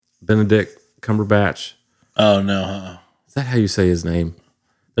Benedict Cumberbatch. Oh, no. Is that how you say his name?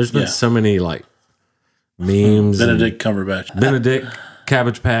 There's been so many like memes. Benedict Cumberbatch. Benedict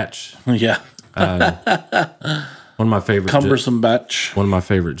Cabbage Patch. Yeah. One of my favorite Cumbersome batch. One of my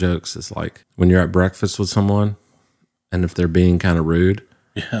favorite jokes is like when you're at breakfast with someone and if they're being kind of rude,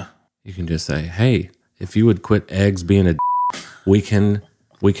 you can just say, "Hey, if you would quit eggs being a we can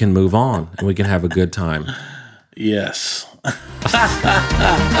move on and we can have a good time." Yes.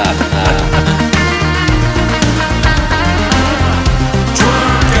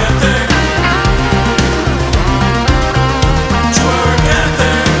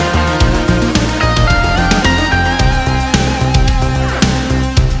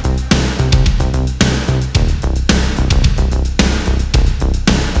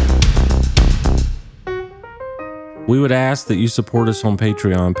 We would ask that you support us on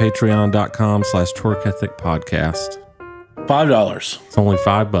Patreon, patreon.com/twerkethicpodcast. $5. It's only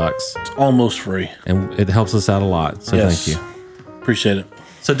 $5. It's almost free. And it helps us out a lot. So thank you. Appreciate it.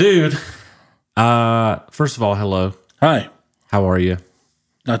 So dude, first of all, hello. Hi. How are you?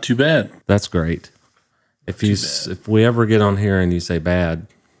 Not too bad. That's great. If we ever get on here and you say bad,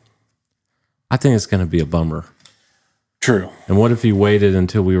 I think it's going to be a bummer. True. And what if you waited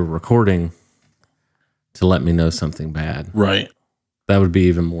until we were recording to let me know something bad? Right. That would be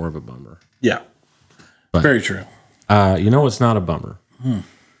even more of a bummer. Yeah. But, very true. You know what's not a bummer?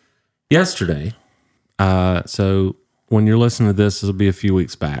 Yesterday, so when you're listening to this, it'll be a few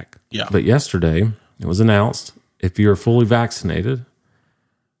weeks back. Yeah. But yesterday, it was announced, if you're fully vaccinated,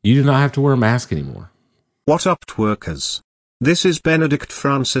 you do not have to wear a mask anymore. What up, twerkers? This is Benedict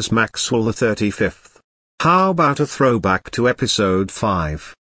Francis Maxwell the 35th. How about a throwback to episode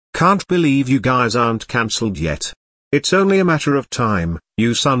 5? Can't believe you guys aren't cancelled yet. It's only a matter of time,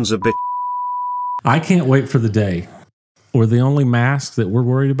 you sons of bitch. I can't wait for the day where the only mask that we're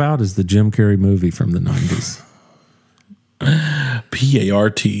worried about is the Jim Carrey movie from the 90s.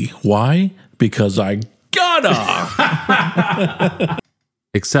 PART. Why? Because I gotta.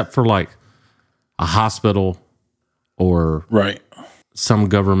 Except for like a hospital or some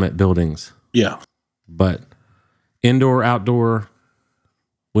government buildings. Yeah. But indoor, outdoor,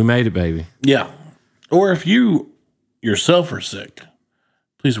 we made it, baby. Yeah. Or if you yourself are sick,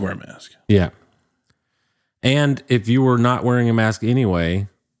 please wear a mask. Yeah. And if you were not wearing a mask anyway,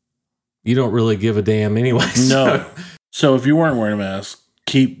 you don't really give a damn anyway. No. So if you weren't wearing a mask,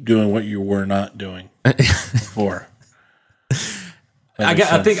 keep doing what you were not doing before. I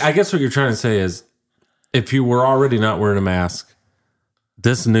guess what you're trying to say is if you were already not wearing a mask,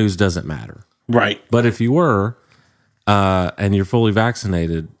 this news doesn't matter. Right. But if you were, and you're fully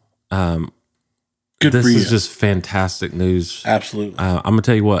vaccinated, good this for you. is just fantastic news. Absolutely. I'm going to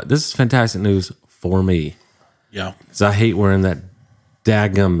tell you what, this is fantastic news for me. Yeah. Because I hate wearing that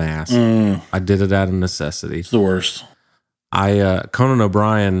daggum mask. I did it out of necessity. It's the worst. Conan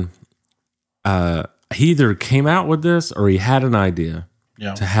O'Brien, he either came out with this or he had an idea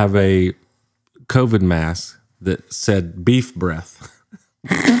to have a COVID mask that said beef breath.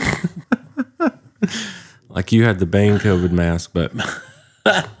 Like you had the Bane COVID mask, but he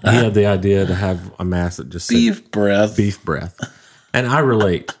had the idea to have a mask that just said beef breath. And I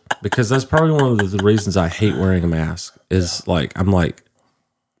relate because that's probably one of the reasons I hate wearing a mask is like, I'm like,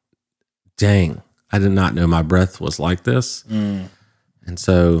 dang, I did not know my breath was like this. And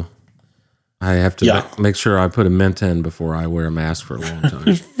so I have to make sure I put a mint in before I wear a mask for a long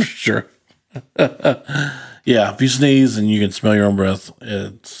time. For sure. Yeah. If you sneeze and you can smell your own breath,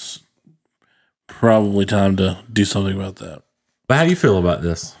 it's probably time to do something about that. But how do you feel about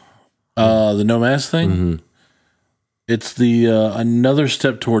this? The no mask thing? Mm-hmm. It's the another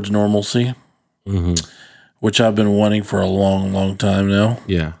step towards normalcy, which I've been wanting for a long, long time now.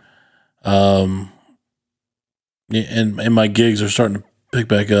 Yeah. And my gigs are starting to pick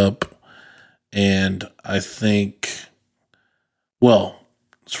back up. And I think, well,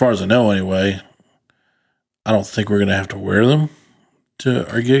 as far as I know anyway, I don't think we're going to have to wear them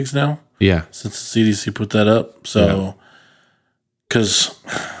to our gigs now. Yeah. Since the CDC put that up. So, because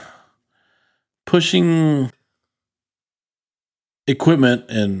pushing equipment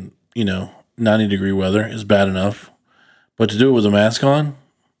in, 90-degree weather is bad enough. But to do it with a mask on,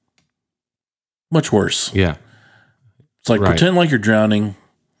 much worse. Yeah. It's like pretend like you're drowning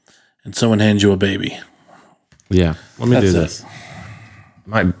and someone hands you a baby. Yeah. Let me do this.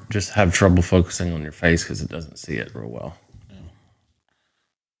 Might just have trouble focusing on your face because it doesn't see it real well.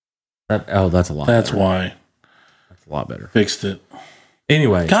 That's a lot That's better. why. That's a lot better. Fixed it.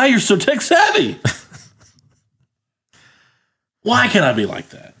 Anyway. Guy, you're so tech savvy. Why can I be like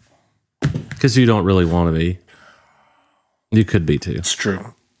that? Because you don't really want to be. You could be too. It's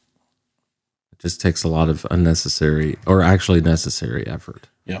true. just takes a lot of unnecessary or actually necessary effort.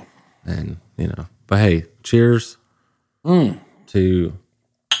 Yeah. And, but hey, cheers to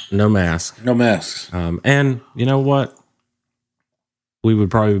no mask. No masks. And you know what? We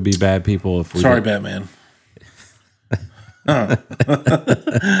would probably be bad people if we Sorry, Batman.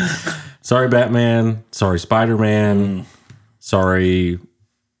 Sorry, Batman. Sorry, Spider-Man. Sorry.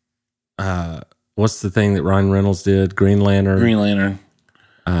 What's the thing that Ryan Reynolds did? Green Lantern. Green Lantern.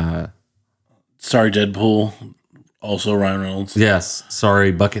 Sorry, Deadpool. Also Ryan Reynolds. Yes.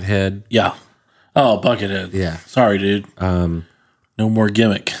 Sorry, Buckethead. Yeah. Oh, Buckethead. Yeah. Sorry, dude. No more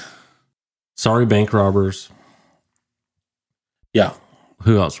gimmick. Sorry, bank robbers. Yeah.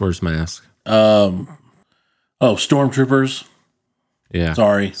 Who else wears masks? Stormtroopers. Yeah.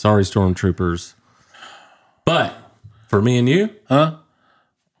 Sorry, stormtroopers. But for me and you,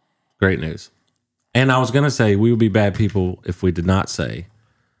 great news. And I was going to say we would be bad people if we did not say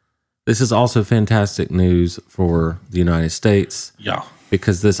this is also fantastic news for the United States. Yeah.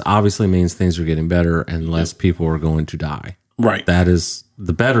 Because this obviously means things are getting better and less people are going to die. Right. That is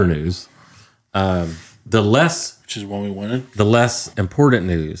the better news. Which is what we wanted. The less important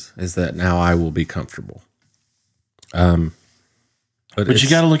news is that now I will be comfortable. But you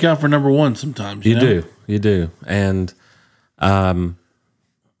got to look out for number one sometimes. You do. And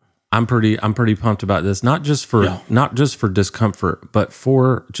I'm pretty pumped about this. Not just for discomfort, but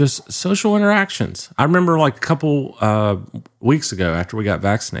for just social interactions. I remember like a couple weeks ago after we got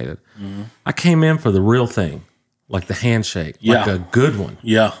vaccinated, I came in for the real thing, like the handshake, like a good one.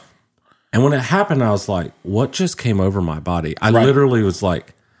 Yeah. And when it happened, I was like, what just came over my body? I literally was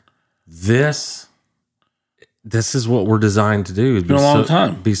like, this is what we're designed to do. It's been a long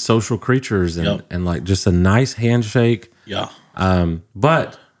time. Be social creatures and like just a nice handshake. Yeah.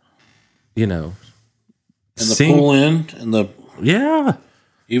 But, and the pull in and the. Yeah.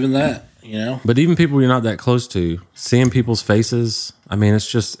 Even that, But even people you're not that close to, seeing people's faces, I mean,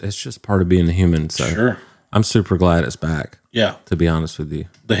 it's just part of being a human. So sure. I'm super glad it's back. Yeah. To be honest with you.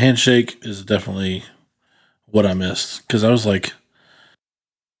 The handshake is definitely what I missed. Because I was like,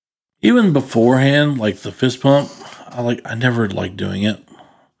 even beforehand, like the fist pump, I never liked doing it.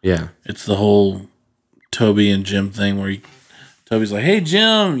 Yeah. It's the whole Toby and Jim thing where Toby's like, hey,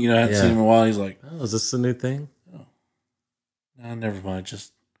 Jim. I hadn't seen him in a while. He's like, oh, is this a new thing? Oh. No, never mind.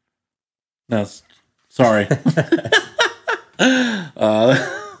 No, sorry.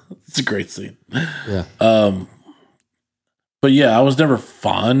 It's a great scene. Yeah. But yeah, I was never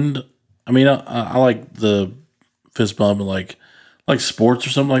fond. I mean, I like the fist bump and like sports or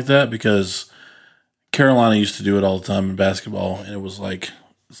something like that because Carolina used to do it all the time in basketball, and it was like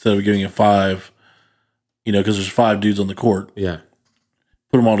instead of giving it 5, because there's 5 dudes on the court. Yeah.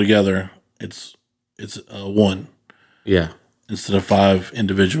 Put them all together, it's 1. Yeah. Instead of 5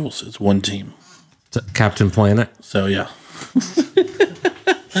 individuals, it's 1 team. Captain Planet. So yeah.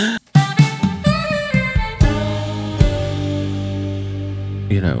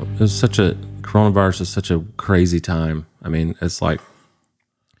 Coronavirus is such a crazy time. I mean, it's like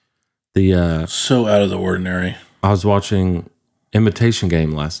so out of the ordinary. I was watching Imitation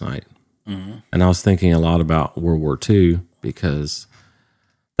Game last night, and I was thinking a lot about World War II because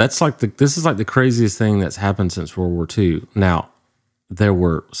this is like the craziest thing that's happened since World War II. Now, there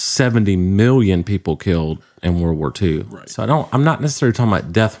were 70 million people killed in World War II. Right. So I'm not necessarily talking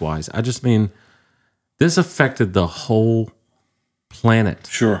about death-wise. I just mean this affected the whole planet.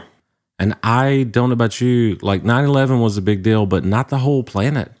 Sure. And I don't know about you, like 9/11 was a big deal, but not the whole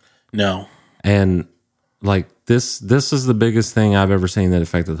planet. No. And like this is the biggest thing I've ever seen that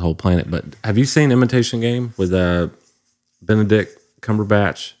affected the whole planet. But have you seen Imitation Game with Benedict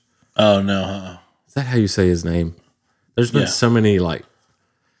Cumberbatch? Oh no. Is that how you say his name? There's been so many like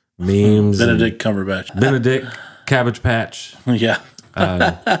memes. Benedict Cumberbatch. Benedict Cabbage Patch. Yeah.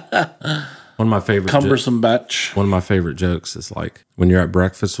 One of my favorite cumbersome batch. One of my favorite jokes is like when you're at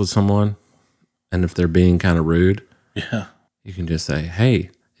breakfast with someone, and if they're being kind of rude, you can just say,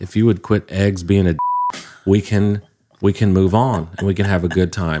 "Hey, if you would quit eggs being a, we can move on and we can have a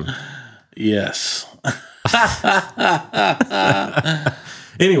good time." Yes.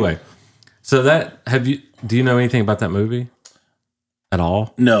 Anyway, so do you know anything about that movie at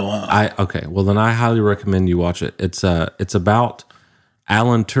all? No. Okay. Well, then I highly recommend you watch it. It's about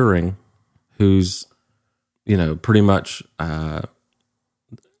Alan Turing, who's, pretty much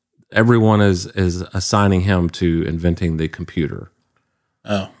everyone is assigning him to inventing the computer.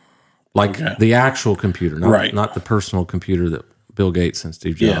 Oh. Like the actual computer, not the personal computer that Bill Gates and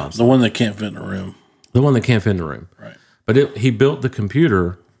Steve Jobs. Yeah, the one that can't fit in a room. The one that can't fit in a room. Right. But he built the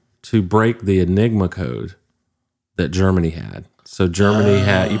computer to break the Enigma code that Germany had. So Germany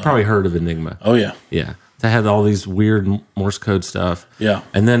had, you probably heard of Enigma. Oh, yeah. Yeah. They had all these weird Morse code stuff. Yeah.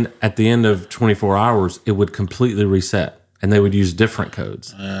 And then at the end of 24 hours, it would completely reset and they would use different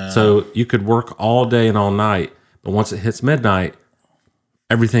codes. So you could work all day and all night, but once it hits midnight,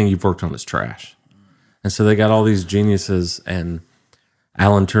 everything you've worked on is trash. And so they got all these geniuses, and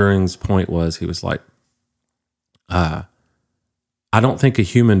Alan Turing's point was, he was like, I don't think a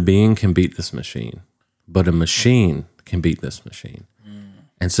human being can beat this machine, but a machine can beat this machine.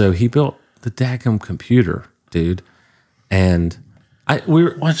 And so he built the daggum computer, dude. And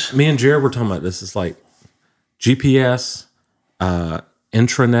me and Jared were talking about this. It's like GPS,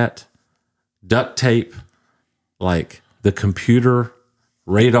 intranet, duct tape, like the computer,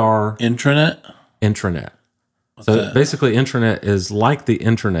 radar. Intranet? Intranet. So basically, intranet is like the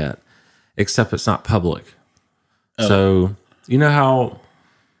internet, except it's not public. Oh. So you know how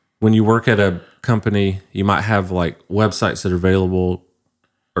when you work at a company, you might have like websites that are available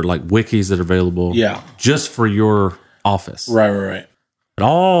or like wikis that are available just for your office. Right. But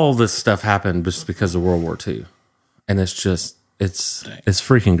all this stuff happened just because of World War II. And it's just, it's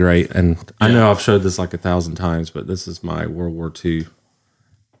freaking great. And I know I've showed this like 1,000 times, but this is my World War II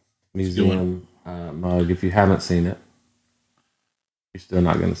museum mug. If you haven't seen it, you're still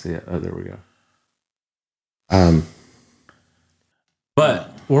not going to see it. Oh, there we go.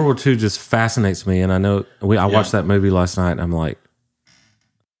 But World War II just fascinates me. And I know I watched that movie last night and I'm like,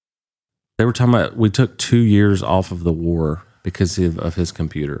 they were talking about, we took 2 years off of the war because of his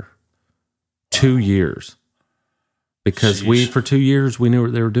computer. 2 years. Because for 2 years, we knew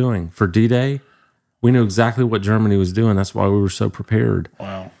what they were doing. For D-Day, we knew exactly what Germany was doing. That's why we were so prepared.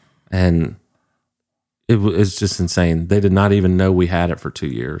 Wow. And it's just insane. They did not even know we had it for 2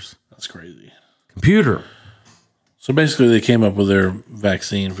 years. That's crazy. Computer. So basically, they came up with their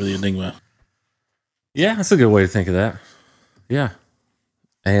vaccine for the Enigma. Yeah, that's a good way to think of that. Yeah.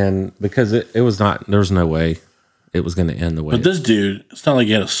 And because it was not, there was no way it was going to end the way. But this dude, it's not like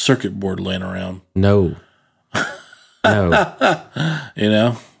he had a circuit board laying around. No. You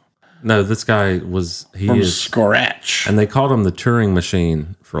know? No, this guy was, from scratch. And they called him the Turing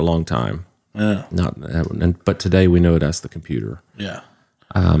machine for a long time. Yeah. But today we know it as the computer. Yeah.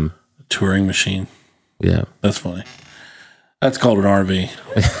 Turing machine. Yeah. That's funny. That's called an RV.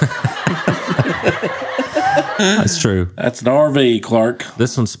 That's true. That's an RV, Clark.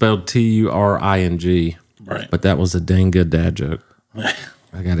 This one's spelled Turing. Right. But that was a dang good dad joke. I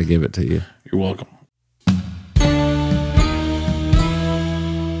got to give it to you. You're welcome.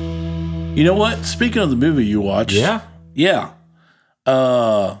 You know what? Speaking of the movie you watched. Yeah? Yeah.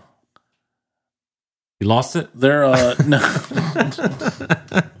 You lost it? No.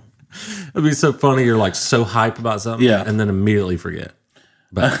 It'd be so funny. You're like so hype about something, and then immediately forget.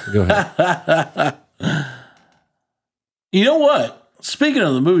 But go ahead. You know what? Speaking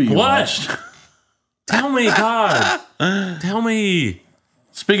of the movie you watched. Tell me, God. Tell me.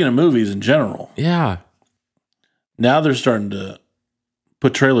 Speaking of movies in general. Yeah. Now they're starting to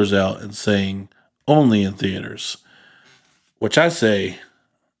put trailers out and saying only in theaters. Which I say,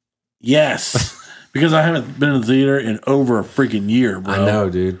 yes. Because I haven't been in the theater in over a freaking year, bro. I know,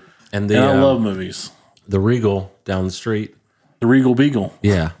 dude. And I love movies. The Regal down the street. The Regal Beagle.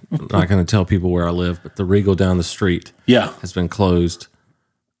 Yeah. I'm not going to tell people where I live, but the Regal down the street has been closed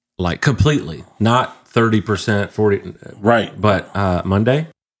like completely. Not 30%, 40. Right. But Monday,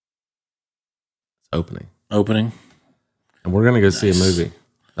 it's opening. And we're going to go see a movie.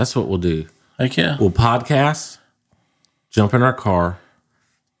 That's what we'll do. Heck yeah. We'll podcast, jump in our car,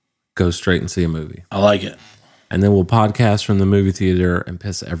 go straight and see a movie. I like it. And then we'll podcast from the movie theater and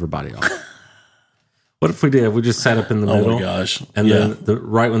piss everybody off. What if we did? We just sat up in the middle. Oh my gosh! And then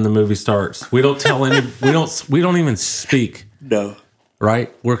right when the movie starts, we don't tell any. we don't even speak. No. Right?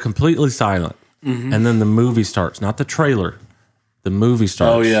 We're completely silent. Mm-hmm. And then the movie starts, not the trailer. The movie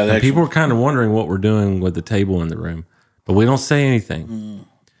starts. Oh yeah. And people were kind of wondering what we're doing with the table in the room, but we don't say anything. Mm.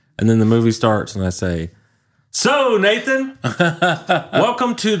 And then the movie starts, and I say, "So Nathan,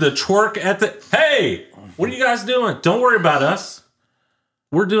 welcome to the twerk at the. Hey, what are you guys doing? Don't worry about us.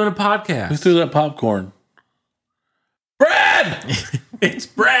 We're doing a podcast." Who threw that popcorn? Brad! It's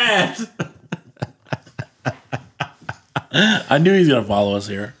Brad! I knew he's going to follow us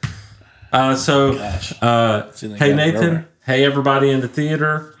here. Hey, Nathan. Hey, everybody in the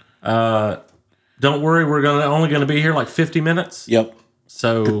theater. Don't worry, we're only going to be here like 50 minutes. Yep.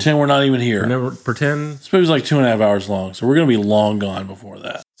 So pretend we're not even here. Pretend. This movie's like 2.5 hours long, so we're going to be long gone before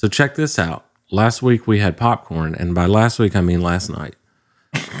that. So check this out. Last week we had popcorn, and by last week I mean last night.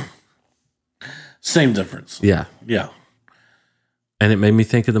 Same difference. Yeah. Yeah. And it made me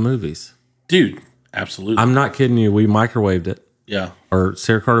think of the movies. Dude, absolutely. I'm not kidding you. We microwaved it. Yeah. Or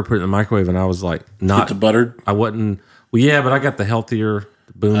Sarah Carter put it in the microwave, and I was like, Get the buttered. I wasn't. Well, yeah, but I got the healthier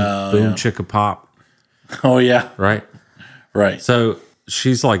boom chicka pop, Oh, yeah. right? Right. So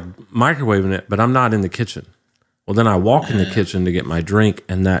she's like microwaving it, but I'm not in the kitchen. Well, then I walk in the kitchen to get my drink,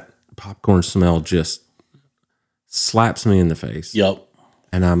 and that popcorn smell just slaps me in the face. Yep.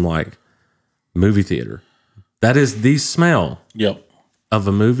 And I'm like, movie theater. That is the smell Yep. of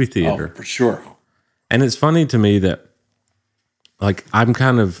a movie theater. Oh, for sure. And it's funny to me that, like, I'm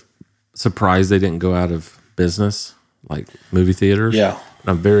kind of surprised they didn't go out of business, like movie theaters. Yeah. And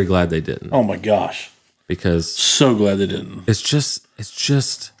I'm very glad they didn't, Oh my gosh. because So glad they didn't. it's just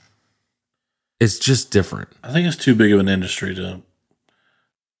different. I think it's too big of an industry to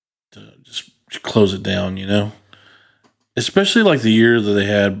just close it down, you know? Especially like the year that they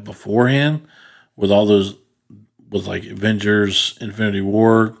had beforehand with all those, with like Avengers, Infinity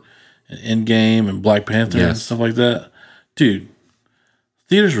War, and Endgame, and Black Panther and Yes. stuff like that. Dude,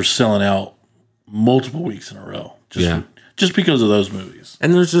 theaters were selling out multiple weeks in a row just because of those movies.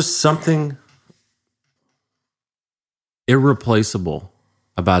 And there's just something irreplaceable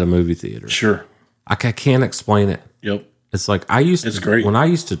about a movie theater. Sure. I can't explain it. Yep. It's like It's great. when I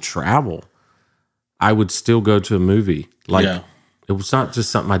used to travel, I would still go to a movie. Like, Yeah. it was not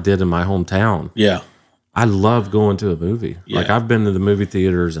just something I did in my hometown. Yeah. I love going to a movie. Like, Yeah. I've been to the movie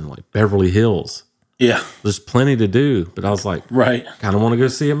theaters in like Beverly Hills. Yeah. There's plenty to do, but I was like, Right. kind of want to go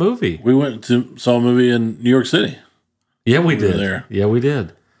see a movie. We went to saw a movie in New York City. Yeah, we were did. there. Yeah, we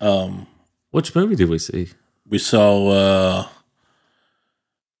did. Which movie did we see? We saw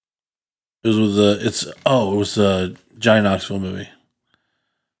it was with it was a Johnny Knoxville movie.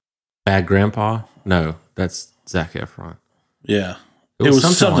 Bad Grandpa? No, that's Zac Efron. Yeah. It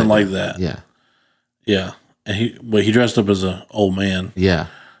was something like that. Yeah. Yeah. And he dressed up as an old man. Yeah.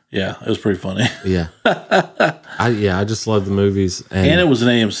 Yeah, it was pretty funny. Yeah. I just love the movies. And it was an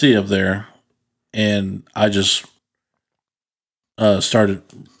AMC up there, and I just started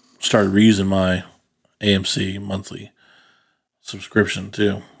reusing my AMC monthly subscription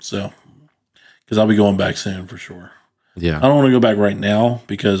too. So, because I'll be going back soon for sure. yeah. I don't want to go back right now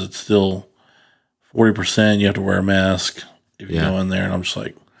because it's still 40%. You have to wear a mask if you go in there, and I'm just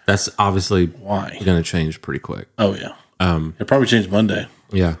like, That's obviously why? going to change pretty quick. Oh yeah. It probably changed Monday.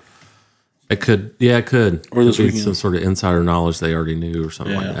 Yeah. It could. Yeah, it could. Or this Could be weekend. some sort of insider knowledge they already knew or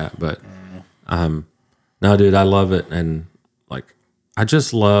something Yeah. like that. But no, dude, I love it. And like, I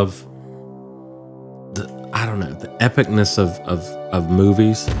just love the epicness of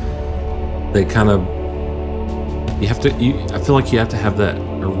movies. They kind of, I feel like you have to have that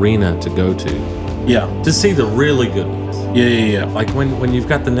arena to go to see the really good ones. Yeah. Like when you've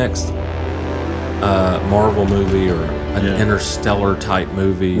got the next Marvel movie or an Interstellar type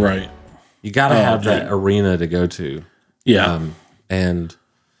movie, Right. you got to have right. that arena to go to. Yeah. And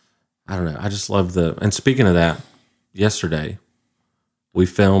I don't know. I just love and speaking of that, yesterday we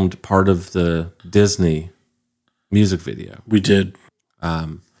filmed part of the Disney music video. We did.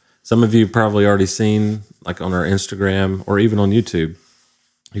 Some of you have probably already seen, like on our Instagram or even on YouTube,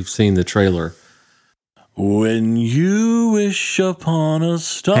 you've seen the trailer. When you wish upon a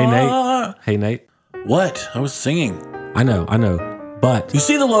star. Hey, Nate. What? I was singing. I know. But You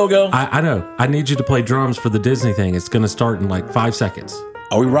see the logo? I know. I need you to play drums for the Disney thing. It's going to start in like 5 seconds.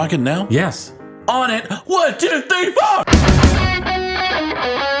 Are we rocking now? Yes. On it. 1, 2, 3, 4.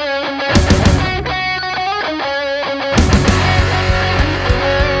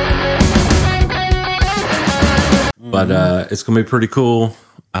 But it's going to be pretty cool.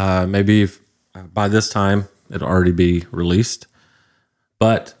 Maybe by this time it'll already be released.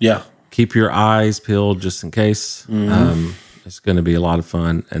 But Yeah. keep your eyes peeled just in case. It's going to be a lot of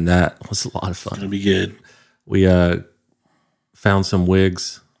fun. And that was a lot of fun. Gonna be good. We found some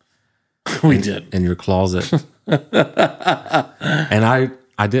wigs We did. in your closet. And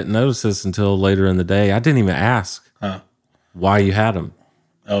I didn't notice this until later in the day. I didn't even ask why you had them.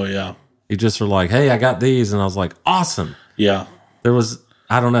 Oh yeah. You just were like, hey, I got these. And I was like, awesome. Yeah. There was,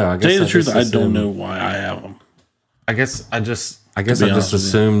 I don't know. I guess Tell you the truth, just I don't assumed- know why I have them. I guess I just be I honest just with you.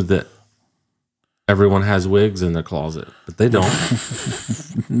 assumed that everyone has wigs in their closet, but they don't,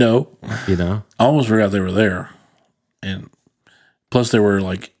 No. you know? I almost forgot they were there. And plus they were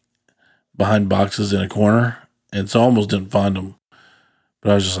like behind boxes in a corner. And so I almost didn't find them.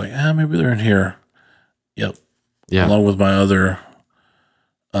 But I was just like, maybe they're in here. Yep. Yeah. Along with my other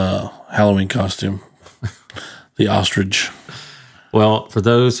Halloween costume. The ostrich. Well, for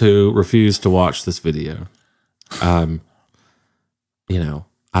those who refuse to watch this video, I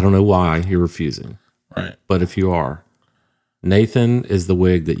don't know why you're refusing, Right. but if you are, Nathan is the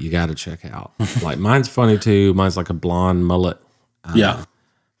wig that you got to check out. Like mine's funny too. Mine's like a blonde mullet Yeah.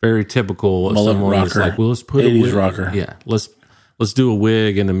 Very typical of Mullet someone who's rocker. like, well, let's put 80s a wig. rocker. Yeah, let's do a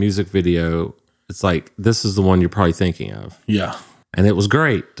wig in a music video. It's like, this is the one you're probably thinking of. Yeah. And it was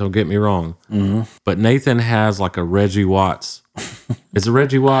great, don't get me wrong. Mm-hmm. But Nathan has like a Reggie Watts. Is it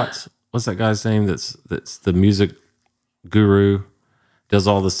Reggie Watts? What's that guy's name that's the music guru? Does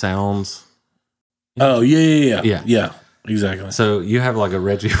all the sounds. Oh, yeah. Yeah. Yeah, exactly. So you have like a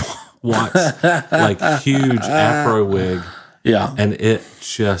Reggie Watts, like huge afro wig. Yeah. And it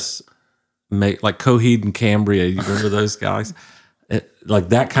just make like Coheed and Cambria. You remember those guys? Like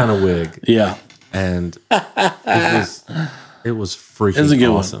that kind of wig. Yeah. And it was freaking It's a good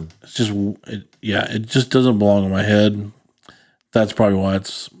awesome. one. It's just, it just doesn't belong in my head. That's probably why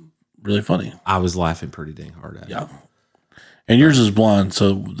it's really funny. I was laughing pretty dang hard at it. Yeah. And yours is blonde,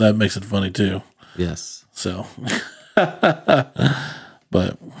 so that makes it funny too. Yes. So,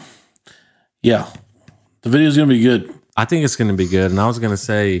 but yeah, the video is going to be good. I think it's going to be good. And I was going to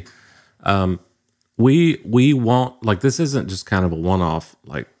say, we want, like, this isn't just kind of a one-off.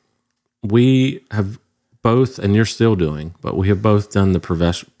 Like, we have both, and you're still doing, but we have both done the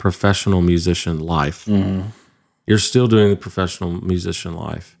professional musician life. Mm-hmm. You're still doing the professional musician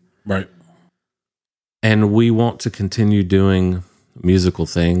life. Right. And we want to continue doing musical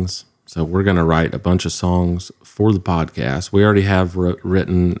things. So we're going to write a bunch of songs for the podcast. We already have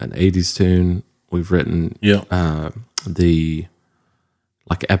written an 80s tune. We've written the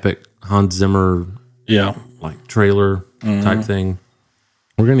like epic Hans Zimmer like trailer type thing.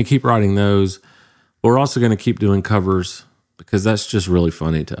 We're going to keep writing those. We're also going to keep doing covers because that's just really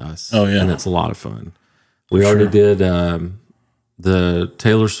funny to us. Oh, yeah. And it's a lot of fun. We already did the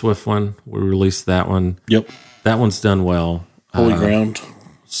Taylor Swift one. We released that one. Yep. That one's done well. Holy ground.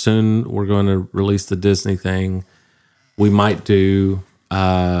 Soon we're going to release the Disney thing. We might do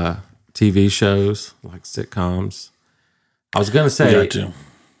TV shows like sitcoms. I was going to say,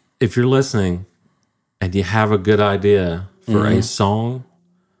 if you're listening and you have a good idea for a song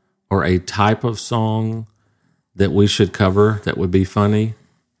or a type of song that we should cover that would be funny,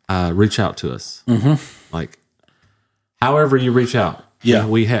 reach out to us. Like, however you reach out. Yeah.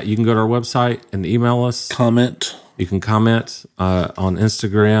 You can go to our website and email us. Comment. You can comment on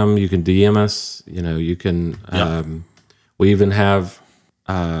Instagram. You can DM us. You can. We even have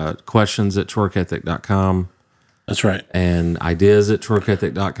questions at twerkethic.com. That's right. And ideas at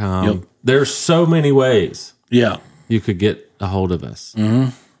twerkethic.com. Yep. There's so many ways Yeah. you could get a hold of us.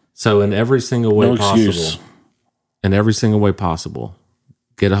 Mm-hmm. So in every single way possible,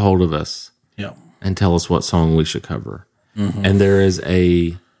 get a hold of us. Yeah. And tell us what song we should cover. Mm-hmm. And there is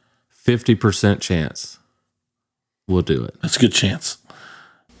a 50% chance we'll do it. That's a good chance.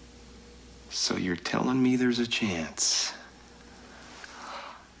 So you're telling me there's a chance?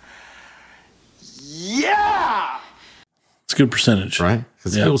 Yeah! It's a good percentage. Right?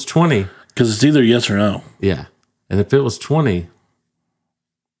 Because if it was 20. Because it's either yes or no. Yeah. And if it was 20,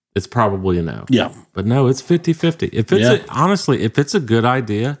 it's probably a no. Yeah. But no, it's 50-50. If it's honestly, if it's a good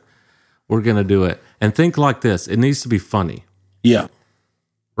idea, we're going to do it. And think like this. It needs to be funny. Yeah.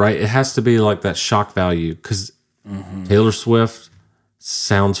 Right? It has to be like that shock value because Taylor Swift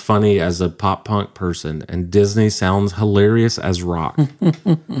sounds funny as a pop punk person and Disney sounds hilarious as rock.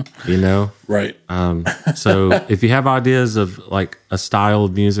 Right. So if you have ideas of like a style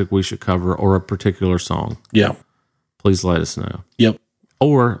of music we should cover or a particular song, please let us know. Yep.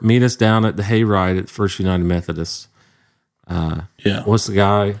 Or meet us down at the Hayride at First United Methodist. What's the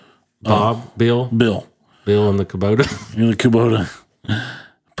guy? Bob? Bill in the Kubota. In the Kubota.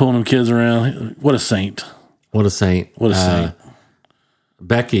 Pulling them kids around. What a saint. What a saint. What a saint.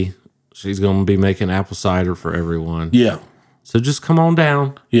 Becky, she's going to be making apple cider for everyone. Yeah. So just come on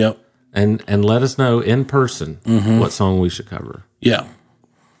down. Yep. And let us know in person what song we should cover. Yeah.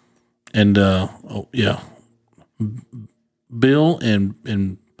 And, Bill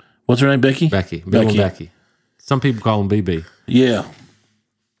and what's her name? Becky? Bill and Becky. Some people call them BB. Yeah.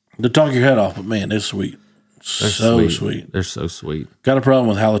 They talk your head off, but man, they're sweet. They're so sweet. They're so sweet. Got a problem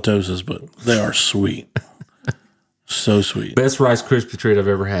with halitosis, but they are sweet. So sweet. Best Rice Krispie treat I've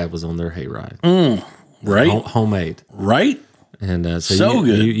ever had was on their Hayride. Right? Homemade. Right? And so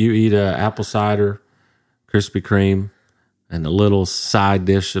good. You eat apple cider, Krispy Kreme, and a little side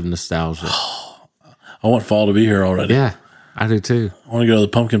dish of nostalgia. I want fall to be here already. Yeah, I do too. I want to go to the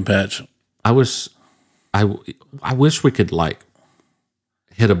pumpkin patch. I wish we could like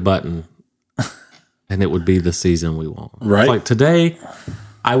hit a button and it would be the season we want. Right. It's like today,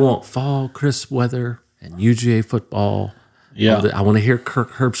 I want fall, crisp weather, and UGA football. Yeah. I want to hear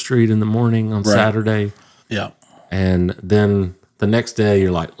Kirk Herbstreit in the morning on Saturday. Yeah. And then the next day,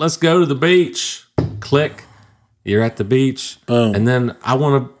 you're like, let's go to the beach. Click. You're at the beach. Boom. And then I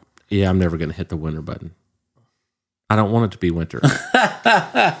want to, I'm never going to hit the winter button. I don't want it to be winter.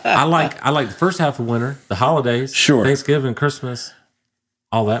 I like the first half of winter, the holidays, Sure. Thanksgiving, Christmas,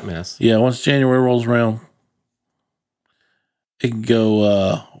 all that mess. Yeah, once January rolls around, it can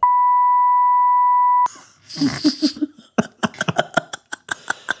go.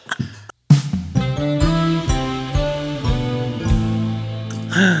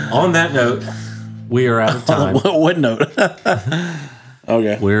 On that note, we are out of time. What note?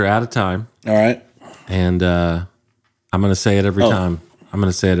 Okay. We're out of time. All right. And I'm going to say it every time. I'm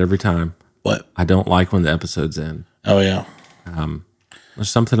going to say it every time. What? I don't like when the episodes end. Oh, yeah. There's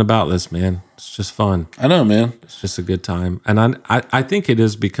something about this, man. It's just fun. I know, man. It's just a good time. And I think it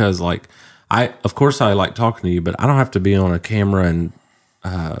is because, like, of course I like talking to you, but I don't have to be on a camera and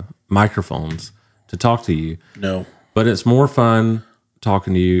microphones to talk to you. No. But it's more fun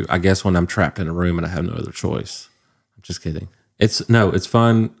talking to you, I guess, when I'm trapped in a room and I have no other choice. I'm just kidding. It's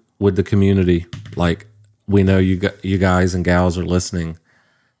fun with the community. Like, we know you guys and gals are listening,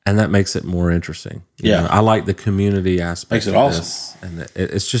 and that makes it more interesting. You know, I like the community aspect. Makes it of awesome. this, and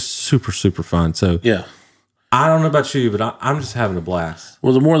it's just super, super fun. So Yeah. I don't know about you, but I'm just having a blast.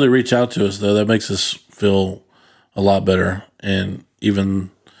 Well, the more they reach out to us, though, that makes us feel a lot better. And even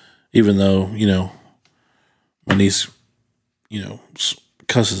though, you know, my niece, you know,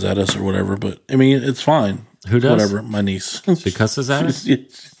 cusses at us or whatever, but I mean, it's fine. Who does? Whatever. My niece. She cusses at us?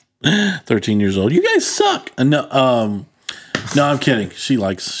 13 years old. You guys suck. No, I'm kidding. She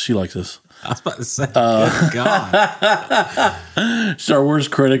likes us. I was about to say, good God. She's our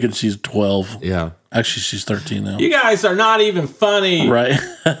worst critic, and she's 12. Yeah. Actually, she's 13 now. You guys are not even funny. Right.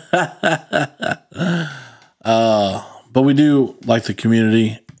 But we do like the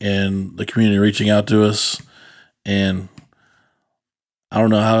community and the community reaching out to us. And I don't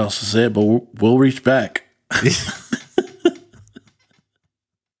know how else to say it, but we'll reach back.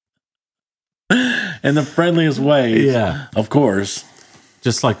 In the friendliest way. Yeah. Of course.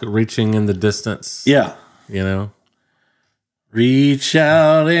 Just like reaching in the distance. Yeah. You know? Reach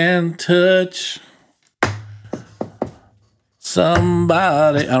out and touch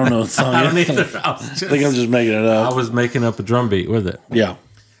somebody. I don't know what song I don't it is. either. I think I'm just making it I up. was making up a drum beat with it. Yeah.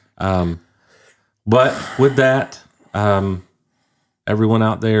 But with that, everyone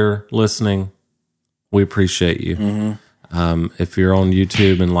out there listening, we appreciate you. Mm-hmm. If you're on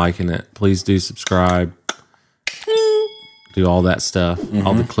YouTube and liking it, please do subscribe. Do all that stuff,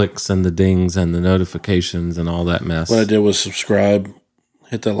 all the clicks and the dings and the notifications and all that mess. What I did was subscribe,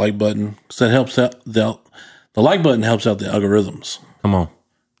 hit that like button, because that helps out. The like button helps out the algorithms. Come on.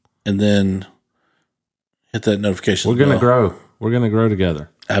 And then hit that notification We're going to bell. grow. We're going to grow together.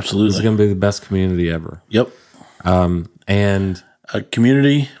 This is Absolutely. going to be the best community ever. Yep. And A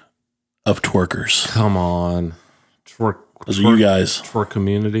community of twerkers. come on. Those are you guys. Twerk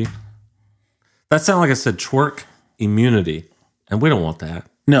community. That sounded like I said twerk immunity, and we don't want that.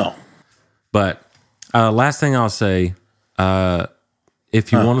 No. But last thing I'll say,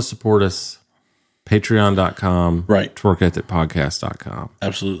 if you want to support us, patreon.com, Right. twerkethicpodcast.com.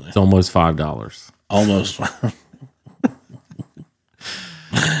 Absolutely. It's almost $5. Almost.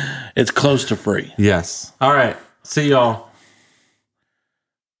 It's close to free. Yes. All right. See y'all.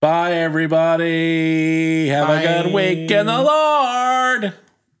 Bye, everybody. Have a good week in the Lord.